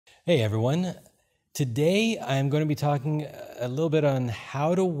Hey everyone, today I'm going to be talking a little bit on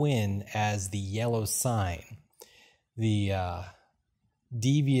how to win as the yellow sign, the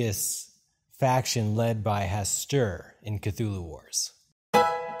devious faction led by Hastur in Cthulhu Wars.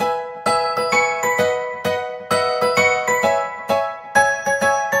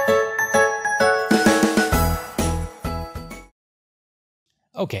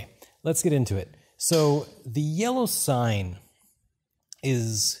 Okay, let's get into it. So the yellow sign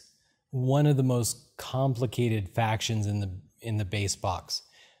is one of the most complicated factions in the base box.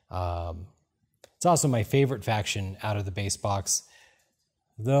 It's also my favorite faction out of the base box,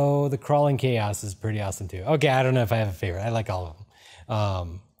 though the crawling chaos is pretty awesome too. Okay, I don't know if I have a favorite. I like all of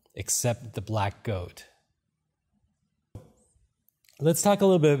them, except the black goat. Let's talk a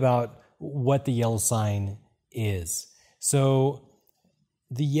little bit about what the yellow sign is. So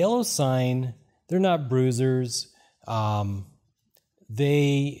the yellow sign, they're not bruisers.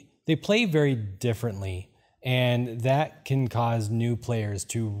 They play very differently, and that can cause new players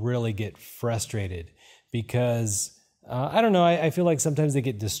to really get frustrated because, I don't know, I feel like sometimes they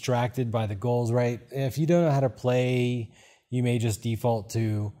get distracted by the goals, right? If you don't know how to play, you may just default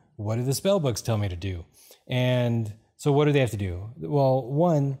to, what do the spell books tell me to do? And so what do they have to do? Well,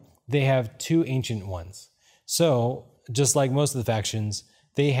 one, they have two ancient ones. So just like most of the factions,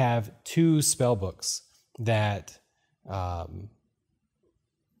 they have two spell books that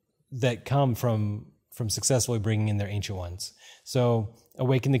come from successfully bringing in their ancient ones. So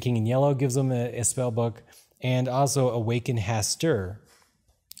Awaken the King in Yellow gives them a spell book, and also Awaken Hastur,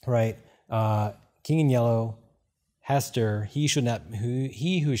 right? King in Yellow, Hastur,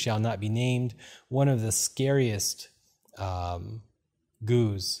 he who shall not be named, one of the scariest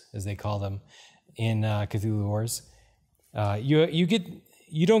goos, as they call them, in Cthulhu Wars.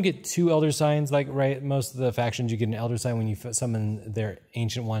 You don't get two elder signs, like right. Most of the factions you get an elder sign when you summon their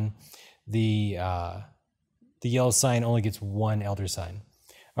ancient one. The yellow sign only gets one elder sign.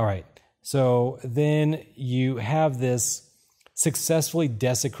 All right. So then you have this successfully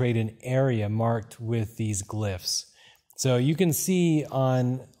desecrated area marked with these glyphs. So you can see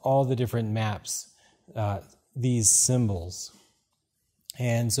on all the different maps these symbols,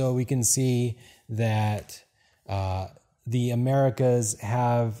 and so we can see that. The Americas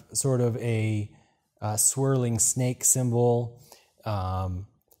have sort of a swirling snake symbol.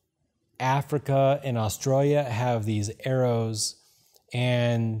 Africa and Australia have these arrows,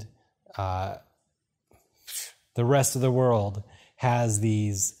 and the rest of the world has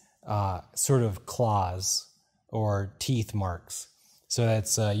these sort of claws or teeth marks. So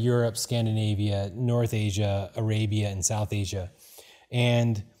that's Europe, Scandinavia, North Asia, Arabia, and South Asia.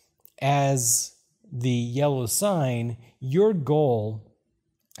 And as the yellow sign, your goal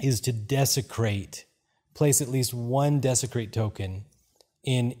is to desecrate, place at least one desecrate token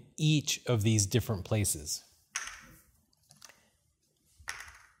in each of these different places.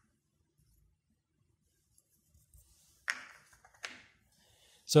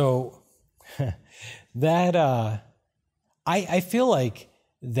 So that I feel like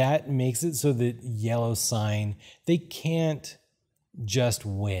that makes it so that yellow sign, they can't just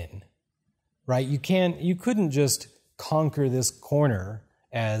win. Right, you couldn't just conquer this corner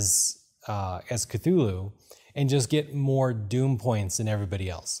as Cthulhu and just get more doom points than everybody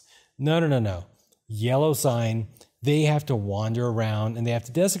else. No. Yellow sign, they have to wander around and they have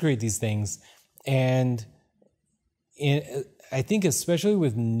to desecrate these things. And I think especially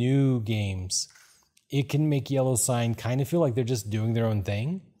with new games, it can make yellow sign kind of feel like they're just doing their own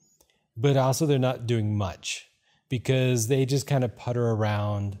thing, but also they're not doing much because they just kind of putter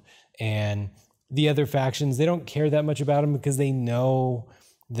around. And the other factions, they don't care that much about them because they know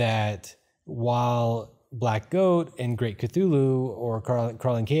that while Black Goat and Great Cthulhu or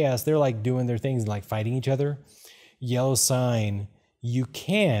Crawling Chaos, they're like doing their things, like fighting each other. Yellow sign, you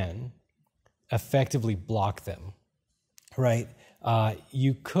can effectively block them, right?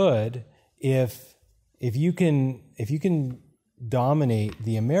 You could, if you can dominate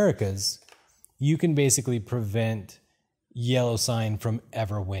the Americas, you can basically prevent yellow sign from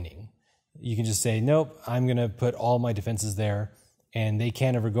ever winning. You can just say, nope, I'm going to put all my defenses there, and they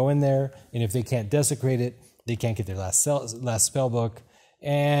can't ever go in there. And if they can't desecrate it, they can't get their last spell book,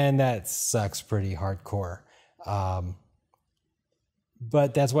 and that sucks pretty hardcore.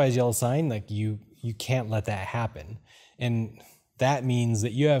 But that's why as yellow sign, like you can't let that happen, and that means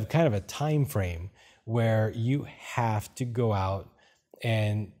that you have kind of a time frame where you have to go out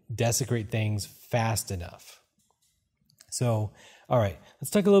and desecrate things fast enough. So, all right, let's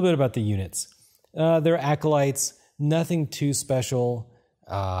talk a little bit about the units. They're acolytes, nothing too special.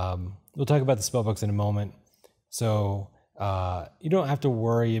 We'll talk about the spellbooks in a moment. So You don't have to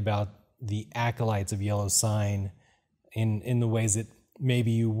worry about the acolytes of Yellow Sign in the ways that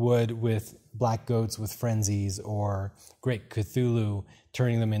maybe you would with Black Goats with Frenzies or Great Cthulhu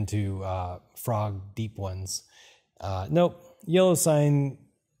turning them into frog deep ones. Nope. Yellow Sign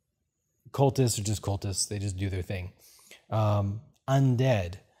cultists are just cultists. They just do their thing.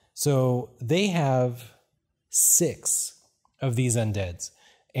 Undead. So they have 6 of these undeads.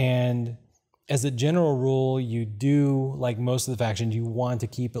 And as a general rule, you do, like most of the factions, you want to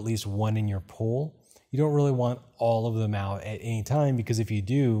keep at least one in your pool. You don't really want all of them out at any time, because if you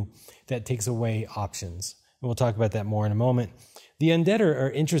do, that takes away options. And we'll talk about that more in a moment. The undead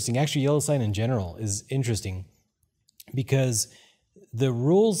are interesting. Actually, Yellow Sign in general is interesting because the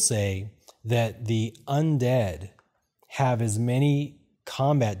rules say that the undead have as many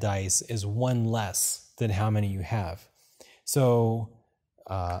combat dice as 1 less than how many you have. So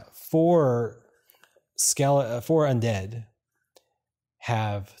 4 undead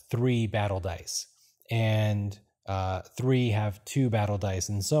have 3 battle dice, and 3 have 2 battle dice,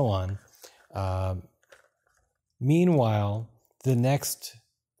 and so on. Meanwhile, the next,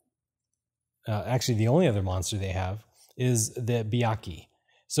 actually the only other monster they have is the Byakhee.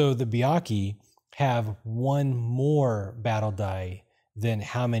 So the Byakhee have 1 more battle die than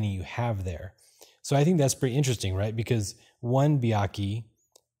how many you have there. So I think that's pretty interesting, right? Because 1 Byakhee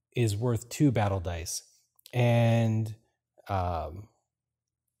is worth 2 battle dice, and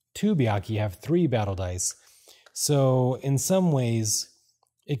 2 Byakhee have 3 battle dice. So in some ways,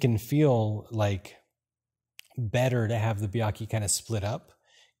 it can feel like better to have the Byakhee kind of split up,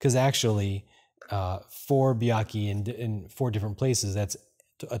 because actually 4 Byakhee in 4 different places, that's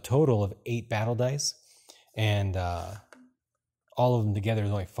a total of 8 battle dice, and all of them together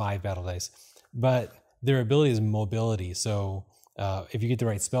is only 5 battle dice. But their ability is mobility, so if you get the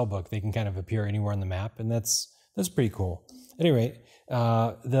right spell book, they can kind of appear anywhere on the map, and that's pretty cool. At any rate,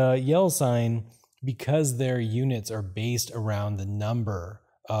 the Yellow Sign, because their units are based around the number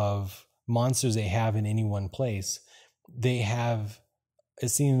of monsters they have in any one place, they have, it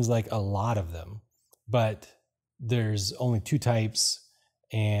seems like, a lot of them, but there's only 2 types,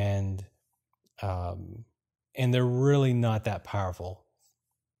 and they're really not that powerful.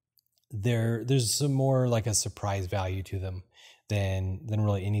 There's some more like a surprise value to them than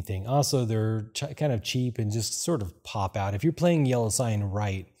really anything. Also, they're kind of cheap and just sort of pop out. If you're playing Yellow Sign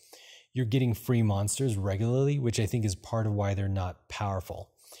right, you're getting free monsters regularly, which I think is part of why they're not powerful.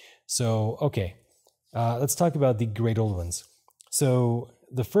 So, okay, let's talk about the Great Old Ones. So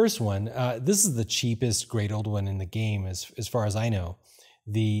the first one, this is the cheapest Great Old One in the game as far as I know,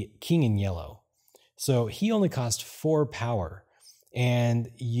 the King in Yellow. So he only cost 4 power, and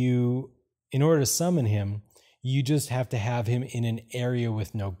you, in order to summon him, you just have to have him in an area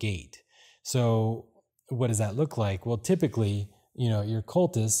with no gate. So what does that look like? Well, typically, your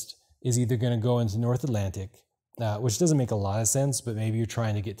cultist is either going to go into North Atlantic, which doesn't make a lot of sense, but maybe you're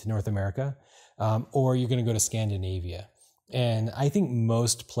trying to get to North America, or you're going to go to Scandinavia. And I think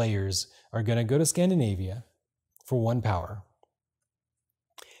most players are going to go to Scandinavia for 1 power,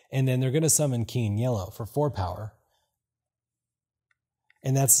 and then they're going to summon King in Yellow for 4 power.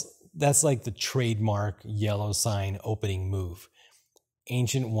 And that's like the trademark Yellow Sign opening move.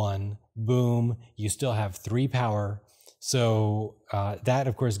 Ancient 1, boom, you still have 3 power. So that,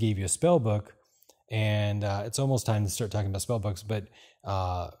 of course, gave you a spell book, and it's almost time to start talking about spell books, but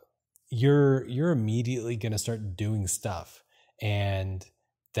you're immediately going to start doing stuff, and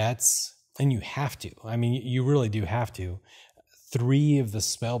you have to. I mean, you really do have to. 3 of the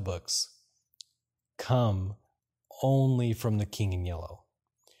spell books come only from the King in Yellow.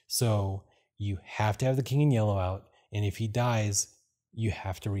 So you have to have the King in Yellow out, and if he dies, you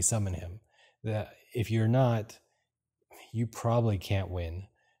have to resummon him. If you're not, you probably can't win.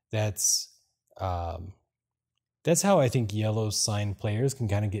 That's how I think Yellow Sign players can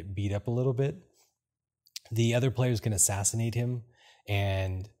kind of get beat up a little bit. The other players can assassinate him,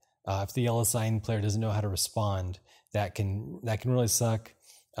 and if the Yellow Sign player doesn't know how to respond, that can really suck.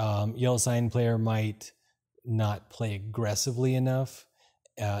 Yellow Sign player might not play aggressively enough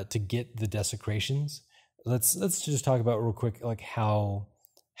to get the desecrations. Let's just talk about real quick like how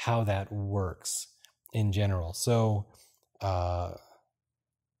that works in general. So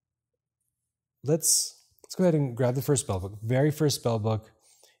let's go ahead and grab the first spellbook. Very first spellbook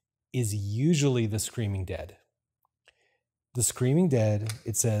is usually the Screaming Dead. The Screaming Dead,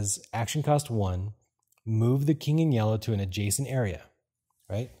 it says action cost 1, move the King in Yellow to an adjacent area,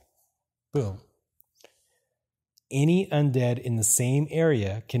 right? Boom. Any undead in the same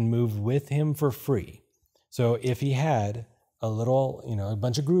area can move with him for free. So if he had a little, a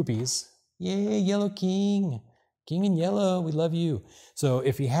bunch of groupies, yay, Yellow King, King in yellow, we love you. So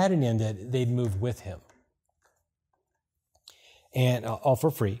if he had any undead, they'd move with him. And all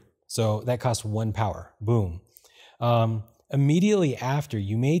for free. So that costs 1 power. Boom. Immediately after,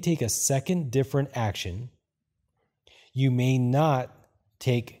 you may take a second different action. You may not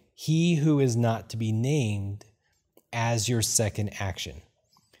take he who is not to be named as your second action.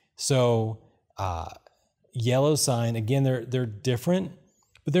 So yellow sign, again, they're different,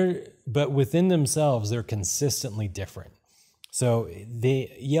 but within themselves, they're consistently different. So the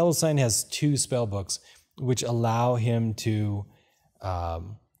yellow sign has 2 spell books, which allow him to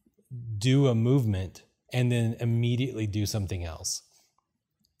do a movement and then immediately do something else.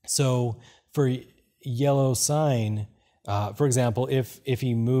 So for yellow sign, for example, if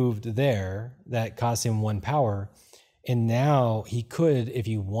he moved there, that cost him 1 power, and now he could, if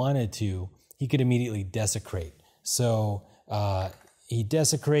he wanted to, he could immediately desecrate. So he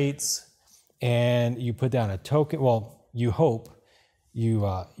desecrates, and you put down a token. Well, you hope you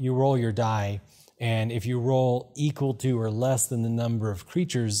roll your die, and if you roll equal to or less than the number of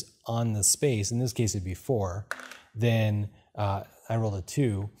creatures on the space, in this case it'd be 4, then I rolled a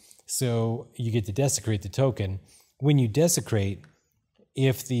 2, so you get to desecrate the token. When you desecrate,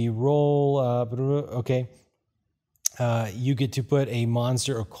 if the roll, you get to put a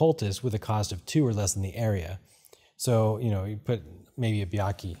monster or cultist with a cost of 2 or less in the area. So, you put maybe a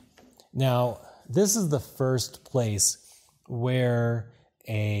Byaki. Now, this is the first place where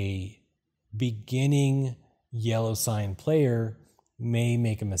a beginning yellow sign player may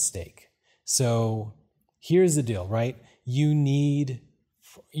make a mistake. So here's the deal, right? You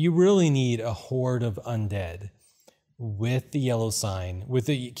really need a horde of undead with the yellow sign, with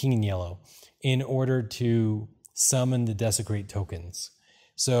the king in yellow, in order to summon the desecrate tokens.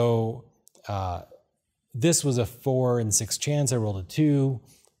 So this was a 4 and 6 chance. I rolled a 2.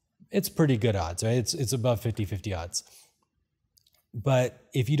 It's pretty good odds, right? It's above 50-50 odds. But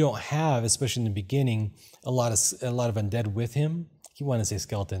if you don't have, especially in the beginning, a lot of undead with him, you want to say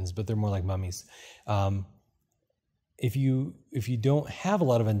skeletons, but they're more like mummies. If you don't have a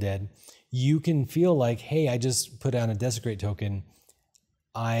lot of undead, you can feel like, hey, I just put out a desecrate token.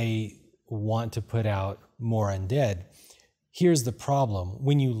 I want to put out more undead. Here's the problem.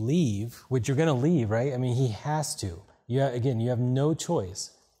 When you leave, which you're going to leave, right? I mean, he has to. You have no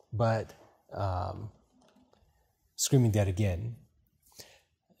choice but Screaming Dead again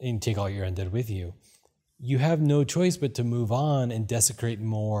and take all your undead with you. You have no choice but to move on and desecrate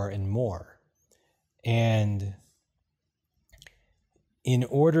more and more. And in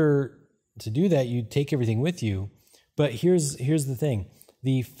order to do that, you take everything with you. But here's the thing.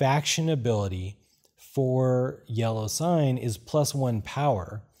 The faction ability for yellow sign is +1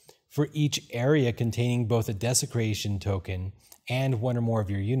 power for each area containing both a desecration token and 1 or more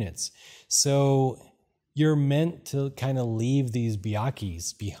of your units. So you're meant to kind of leave these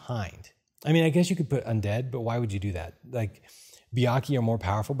Byakis behind. I mean, I guess you could put undead, but why would you do that? Like, Byaki are more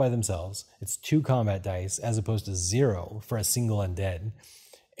powerful by themselves. It's 2 combat dice as opposed to 0 for a single undead.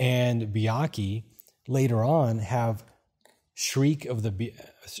 And Byaki later on have Shriek of the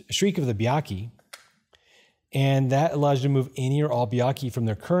Byaki, and that allows you to move any or all Byaki from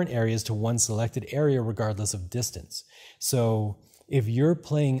their current areas to one selected area regardless of distance. So if you're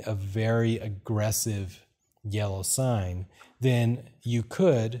playing a very aggressive yellow sign, then you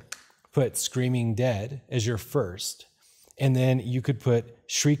could put Screaming Dead as your first, and then you could put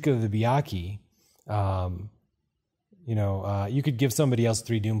Shriek of the Byaki. You could give somebody else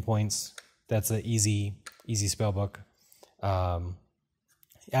 3 doom points. That's an easy spell book.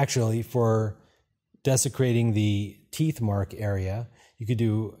 Actually, for desecrating the teeth mark area, you could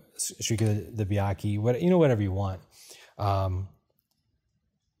do Shriek of the Byaki, whatever you want.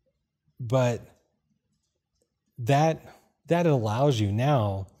 But that allows you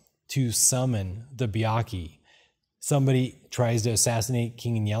now to summon the Byaki. Somebody tries to assassinate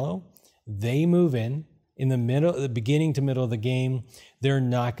King in Yellow, they move in the beginning to middle of the game. They're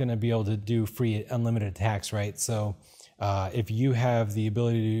not going to be able to do free unlimited attacks, right? So if you have the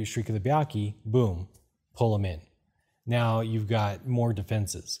ability to do Shriek of the Byaki, boom, pull them in. Now you've got more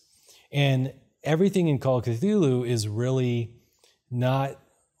defenses. And everything in Call of Cthulhu is really not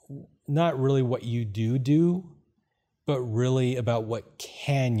really what you do, but really about what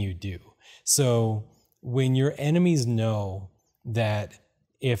can you do. So when your enemies know that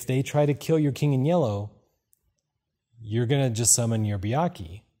if they try to kill your King in Yellow, you're going to just summon your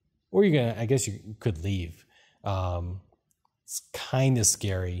Byaki. Or I guess you could leave. It's kind of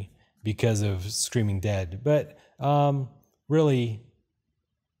scary because of Screaming Dead. But really,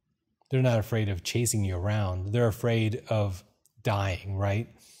 they're not afraid of chasing you around. They're afraid of dying, right?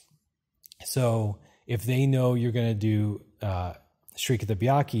 So if they know you're going to do Shriek of the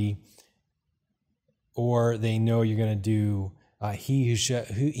Byaki, or they know you're going to do he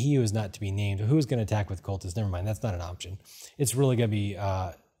who is not to be named, who is going to attack with cultists. Never mind, that's not an option. It's really going to be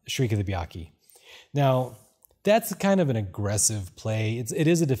Shriek of the Byaki. Now, that's kind of an aggressive play. It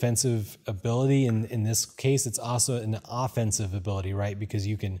is a defensive ability. In this case, it's also an offensive ability, right? Because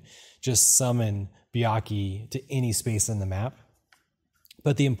you can just summon Byaki to any space on the map.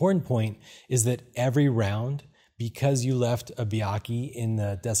 But the important point is that every round, because you left a Byaki in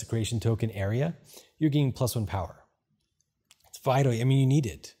the desecration token area, you're getting +1 power. It's vital. I mean, you need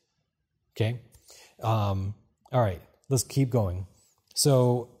it. Okay? All right, let's keep going.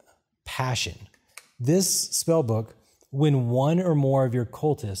 So, Passion. This spellbook, when one or more of your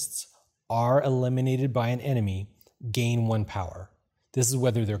cultists are eliminated by an enemy, gain 1 power. This is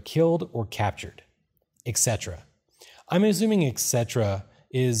whether they're killed or captured, etc. I'm assuming etc.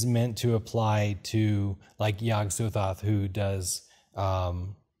 is meant to apply to like Yog-Sothoth, who does,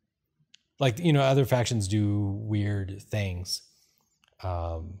 other factions do weird things,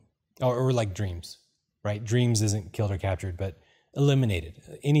 or like Dreams, right? Dreams isn't killed or captured, but eliminated.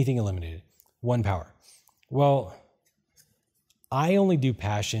 Anything eliminated. 1 power. Well, I only do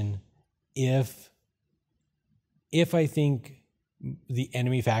Passion if I think the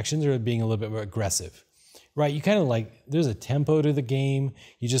enemy factions are being a little bit more aggressive, right? You kind of like, there's a tempo to the game.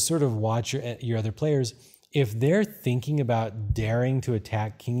 You just sort of watch your other players. If they're thinking about daring to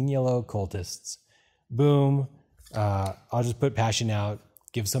attack King and Yellow cultists, boom, I'll just put Passion out,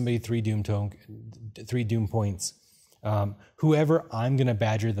 give somebody 3 doom points. Whoever I'm going to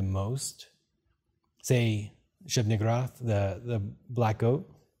badger the most, say Shub-Niggurath, the black goat,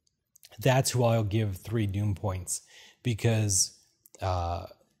 that's who I'll give 3 doom points, because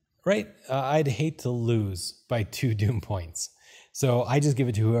I'd hate to lose by 2 doom points. So I just give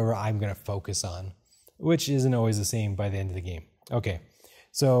it to whoever I'm going to focus on, which isn't always the same by the end of the game. Okay,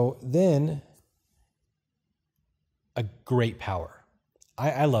 so then a great power.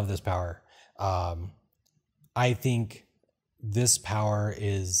 I love this power. I think this power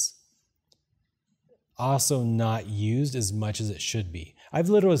is also not used as much as it should be. I've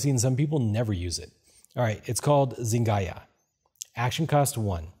literally seen some people never use it. All right, it's called Zingaya. Action cost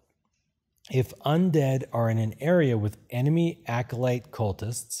 1. If undead are in an area with enemy acolyte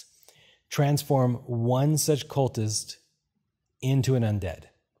cultists, transform 1 such cultist into an undead.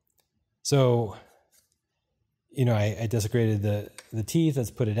 So, I desecrated the teeth. Let's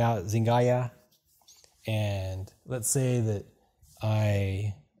put it out, Zingaya. And let's say that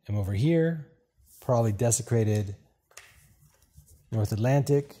I am over here, probably desecrated North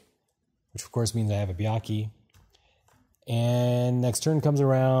Atlantic, which of course means I have a Byaki. And next turn comes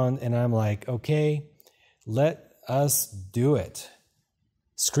around and I'm like, okay, let us do it.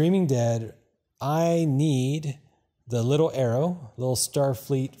 Screaming Dead, I need the little arrow, little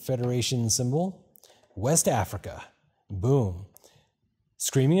Starfleet Federation symbol, West Africa, boom.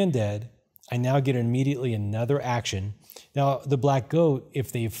 Screaming Undead, I now get immediately another action. Now, the Black Goat,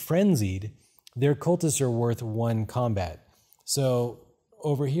 if they've frenzied, their cultists are worth 1 combat. So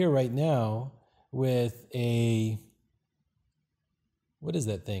over here right now with a, what is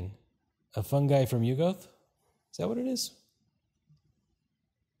that thing? A fungi from Yugoth? Is that what it is?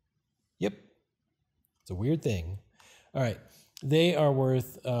 Yep. It's a weird thing. All right. They are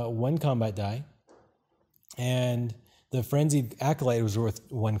worth 1 combat die. And the Frenzied Acolyte was worth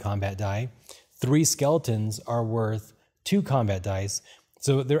 1 combat die. 3 skeletons are worth 2 combat dice.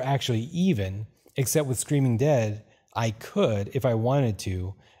 So they're actually even, except with Screaming Dead, I could, if I wanted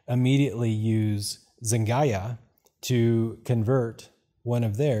to, immediately use Zingaya to convert one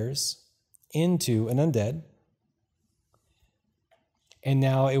of theirs into an undead. And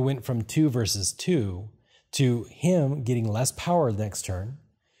now it went from 2 versus 2 to him getting less power next turn.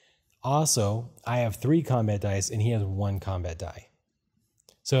 Also, I have 3 combat dice and he has 1 combat die.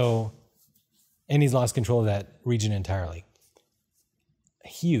 So, and he's lost control of that region entirely.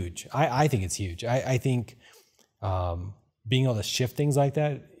 Huge. I think it's huge. I think being able to shift things like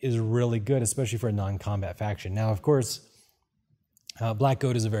that is really good, especially for a non-combat faction. Now, of course, Black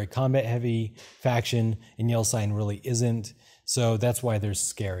Goat is a very combat-heavy faction, and Yellow Sign really isn't. So that's why they're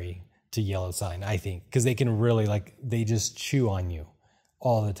scary to Yellow Sign, I think, because they can really, they just chew on you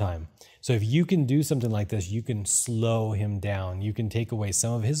all the time. So if you can do something like this, you can slow him down. You can take away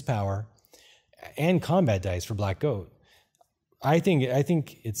some of his power and combat dice for Black Goat. I think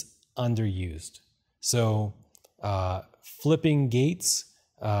it's underused. So flipping gates,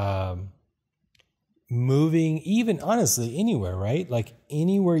 moving, even honestly anywhere, right? Like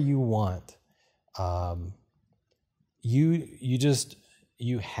anywhere you want.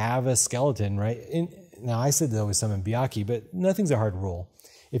 You have a skeleton, right? now I said they always summon Byakhee, but nothing's a hard rule.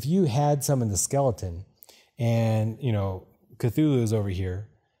 If you had summoned the skeleton and, you know, Cthulhu is over here,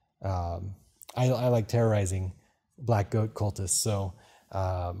 I like terrorizing black goat cultists, so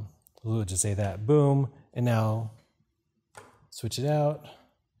we'll just say that. Boom, and now switch it out.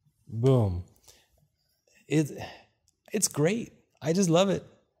 Boom. It's great. I just love it.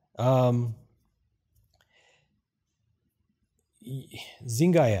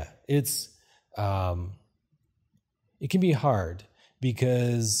 Zingaya, it can be hard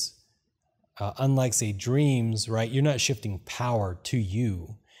because unlike, say, dreams, right, you're not shifting power to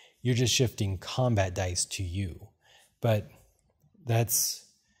you. You're just shifting combat dice to you. But that's,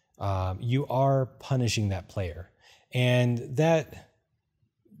 you are punishing that player. And that,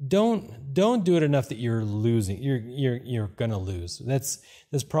 don't do it enough that you're losing. You're gonna lose. That's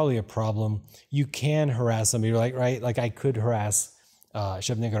probably a problem. You can harass somebody, like, right? Like I could harass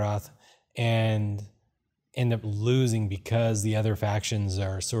Shub-Niggurath and end up losing because the other factions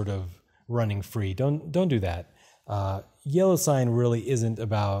are sort of running free. Don't do that. Yellow sign really isn't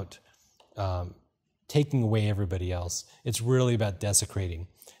about taking away everybody else. It's really about desecrating.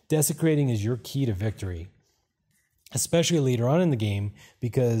 Desecrating is your key to victory, especially later on in the game,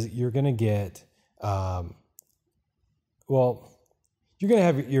 because you're going to get, well, you're going to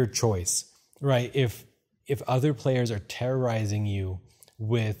have your choice, right? If other players are terrorizing you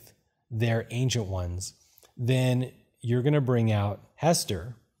with their ancient ones, then you're going to bring out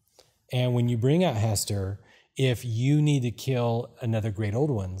Hester. And when you bring out Hester, if you need to kill another Great Old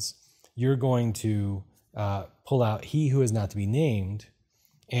Ones, you're going to pull out He Who Is Not to Be Named.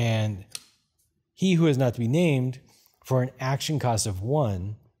 And He Who Is Not to Be Named, for an action cost of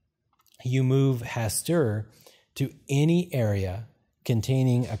 1, you move Hester to any area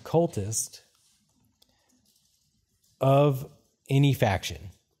containing a cultist of any faction.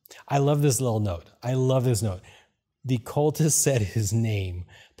 I love this little note. I love this note. The cultist said his name,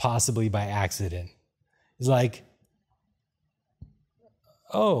 possibly by accident. It's like,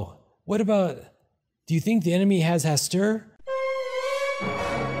 oh, what about, do you think the enemy has Hester?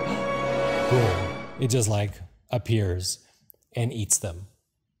 Boom. It just like appears and eats them.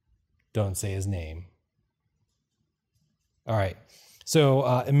 Don't say his name. All right.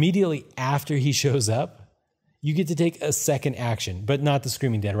 So immediately after he shows up, you get to take a second action, but not the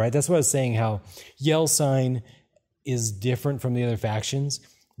Screaming Dead, right? That's what I was saying, how Yell Sign is different from the other factions,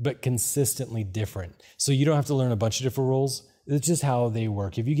 but consistently different. So you don't have to learn a bunch of different rules. It's just how they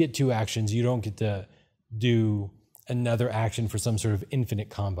work. If you get 2 actions, you don't get to do another action for some sort of infinite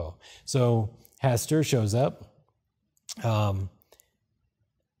combo. So Hester shows up.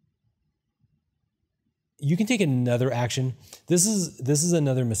 You can take another action. This is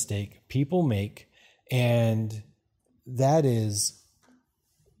another mistake people make, and that is,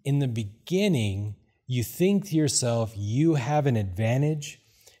 in the beginning, you think to yourself you have an advantage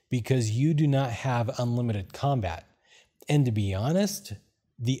because you do not have unlimited combat. And to be honest,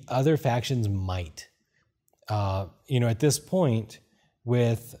 the other factions might. You know, at this point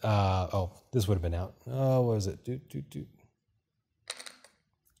with, oh, this would have been out. Oh, what was it?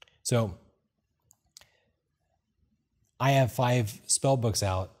 So I have 5 spell books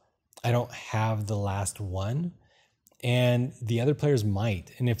out. I don't have the last one, and the other players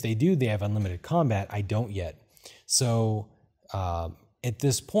might. And if they do, they have unlimited combat. I don't yet. So at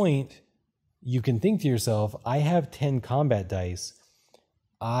this point, you can think to yourself, I have 10 combat dice.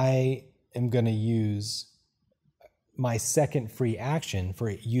 I am going to use my second free action for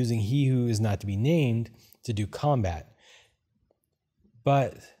using He Who Is Not to Be Named to do combat.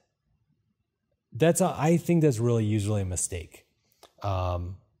 But I think that's really usually a mistake.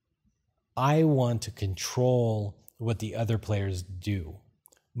 I want to control what the other players do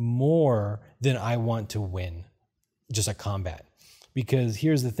more than I want to win just a combat. Because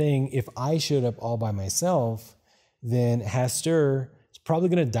here's the thing, if I showed up all by myself, then Hester is probably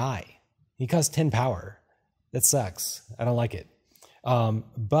going to die. He costs 10 power. That sucks. I don't like it.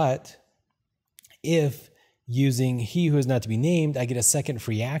 But if using He Who Is Not to Be Named, I get a second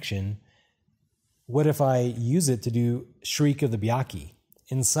free action, what if I use it to do Shriek of the Byakhee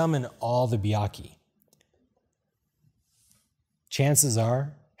and summon all the Byakhee? Chances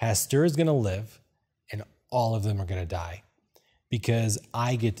are Hester is going to live and all of them are going to die, because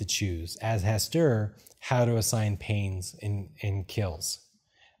I get to choose as Hester how to assign pains and kills.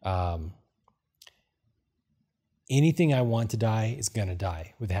 Anything I want to die is going to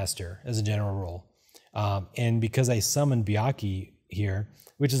die with Hester as a general rule. And because I summoned Byakhee here,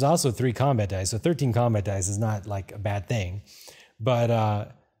 which is also 3 combat dice, so 13 combat dice is not like a bad thing.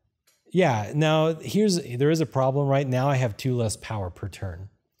 But yeah, now there is a problem. Right now I have 2 less power per turn.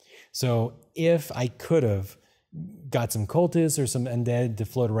 So if I could have got some cultists or some undead to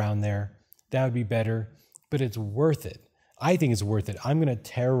float around there, that would be better, but it's worth it. I think it's worth it. I'm going to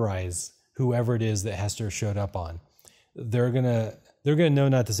terrorize whoever it is that Hester showed up on. They're going to know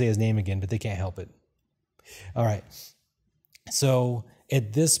not to say his name again, but they can't help it. All right. So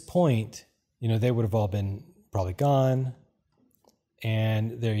at this point, you know, they would have all been probably gone.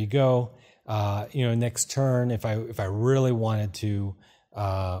 And there you go. You know, next turn, if I really wanted to,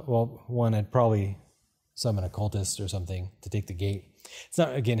 well, one, I'd probably summon a cultist or something to take the gate. It's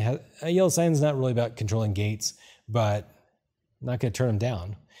not, again, a yellow sign is not really about controlling gates, but I'm not going to turn them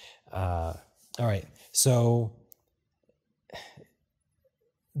down. All right. So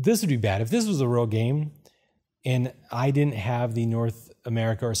this would be bad. If this was a real game and I didn't have the North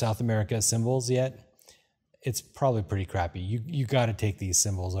America or South America symbols yet, it's probably pretty crappy. You got to take these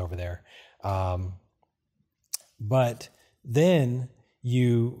symbols over there. But then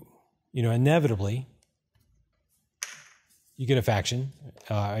you know, inevitably you get a faction,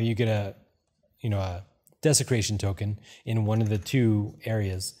 or you get a desecration token in one of the two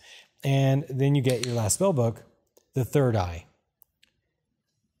areas. And then you get your last spell book, the third eye.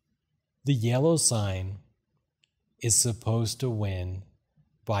 The yellow sign is supposed to win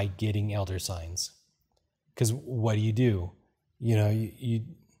by getting elder signs. Because what do? You know, you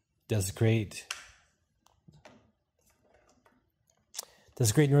desecrate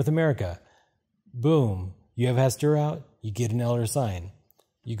North America. Boom. You have Hester out, you get an elder sign.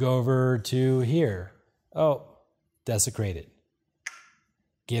 You go over to here. Oh, desecrate it.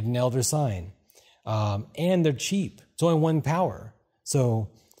 Get an elder sign. And they're cheap. It's only 1 power.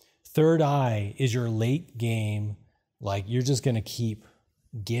 So third eye is your late game. Like, you're just going to keep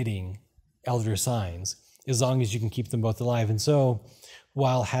getting elder signs as long as you can keep them both alive. And so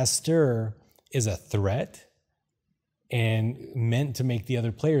while Hester is a threat and meant to make the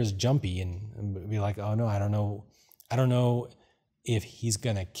other players jumpy and be like, oh no, I don't know if he's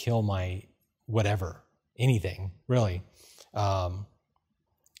going to kill my whatever, anything, really.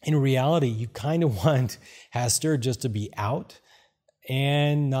 In reality, you kind of want Hester just to be out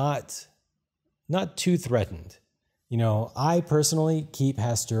and not too threatened. You know, I personally keep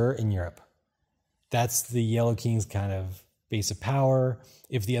Hester in Europe. That's the Yellow King's kind of base of power.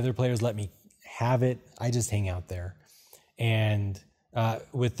 If the other players let me have it, I just hang out there. And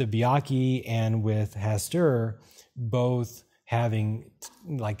with the Byakhee and with Hester both having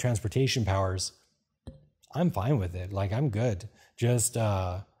like transportation powers, I'm fine with it. Like, I'm good. Just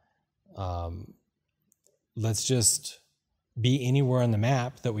let's just be anywhere on the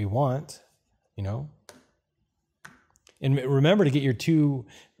map that we want, you know. And remember to get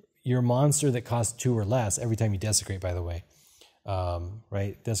your monster that costs 2 or less every time you desecrate, by the way.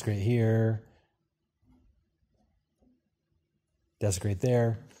 Right? Desecrate here. Desecrate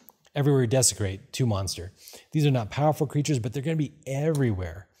there. Everywhere you desecrate, 2 monster. These are not powerful creatures, but they're going to be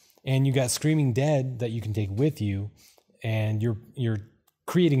everywhere. And you got Screaming Dead that you can take with you, and you're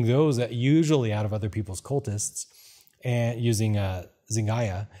creating those that usually out of other people's cultists and using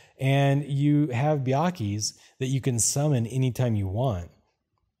Zingaya. And you have Byakhees that you can summon anytime you want.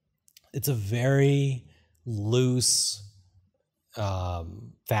 It's a very loose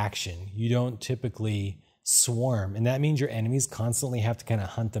faction. You don't typically swarm, and that means your enemies constantly have to kind of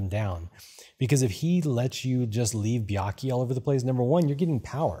hunt them down. Because if he lets you just leave Byakhee all over the place, number one, you're getting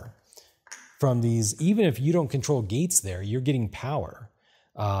power from these. Even if you don't control gates there, you're getting power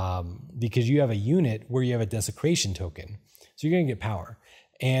because you have a unit where you have a desecration token. So you're going to get power.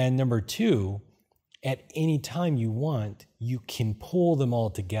 And number two, at any time you want, you can pull them all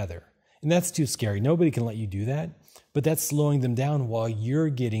together. And that's too scary. Nobody can let you do that. But that's slowing them down while you're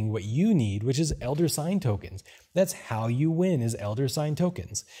getting what you need, which is Elder Sign tokens. That's how you win, is Elder Sign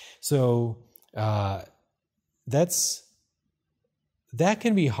tokens. So that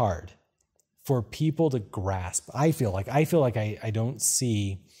can be hard for people to grasp. I feel like I don't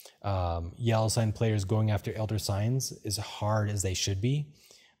see Yellow Sign players going after Elder Signs as hard as they should be.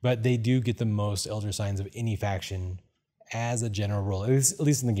 But they do get the most Elder Signs of any faction as a general rule, at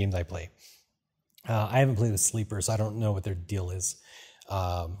least in the games I play. I haven't played the Sleeper, so I don't know what their deal is.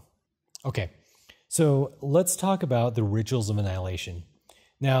 Okay, so let's talk about the Rituals of Annihilation.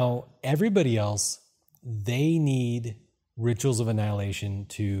 Now, everybody else, they need Rituals of Annihilation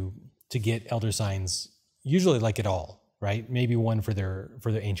to get Elder Signs, usually like at all, right? Maybe one for their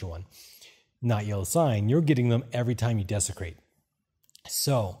Ancient One. Not Yellow Sign. You're getting them every time you desecrate.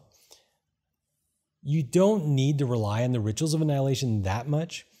 So you don't need to rely on the Rituals of Annihilation that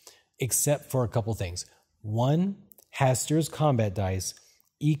much, except for a couple things. One, Hester's combat dice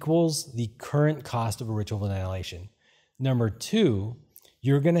equals the current cost of a Ritual of Annihilation. Number two,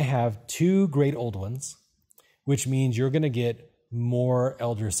 you're going to have 2 Great Old Ones, which means you're going to get more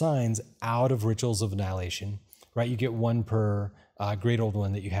Elder Signs out of Rituals of Annihilation, right? You get 1 per Great Old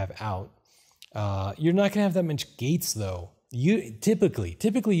One that you have out. You're not going to have that much gates, though. You typically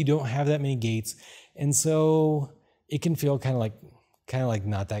you don't have that many gates, and so it can feel kind of like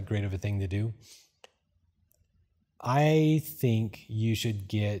not that great of a thing to do. I think you should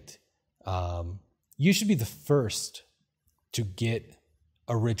get you should be the first to get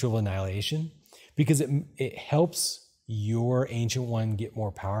a Ritual of Annihilation, because it helps your Ancient One get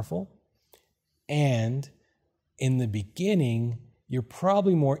more powerful, and in the beginning you're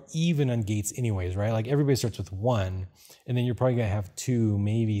probably more even on gates anyways, right? Like everybody starts with 1, and then you're probably gonna have 2,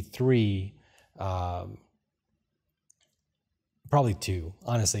 maybe 3, probably 2.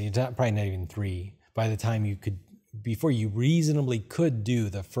 Honestly, it's probably not even 3 by the time before you reasonably could do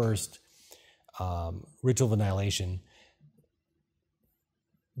the first Ritual of Annihilation.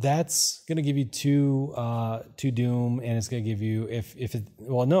 That's gonna give you 2 Doom, and it's gonna give you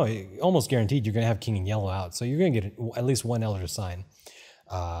almost guaranteed you're gonna have King in Yellow out, so you're gonna get at least 1 Elder Sign.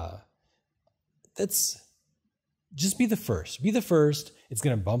 That's just be the first. Be the first. It's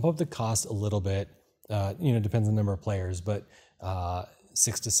gonna bump up the cost a little bit. Depends on the number of players, but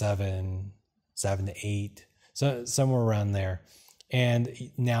 6 to 7, 7 to 8, so somewhere around there. And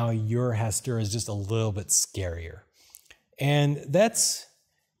now your Hester is just a little bit scarier, and that's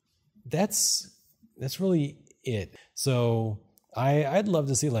really it. So I'd love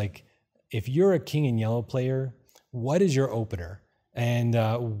to see, like, if you're a King in Yellow player, what is your opener, and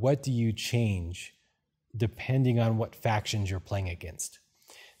what do you change depending on what factions you're playing against?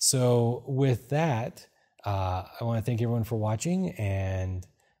 So with that, I want to thank everyone for watching, and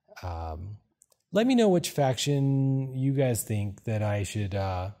let me know which faction you guys think that I should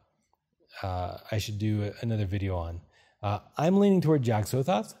do another video on. I'm leaning toward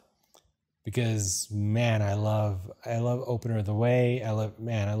Jagsothoth, because man, I love Opener of the Way. I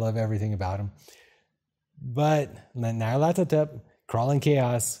love everything about him. But Nyarlathotep, Crawling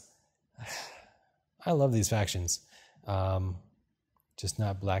Chaos, I love these factions. Just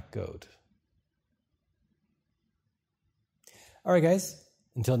not Black Goat. All right, guys.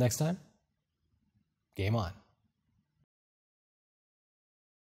 Until next time, game on.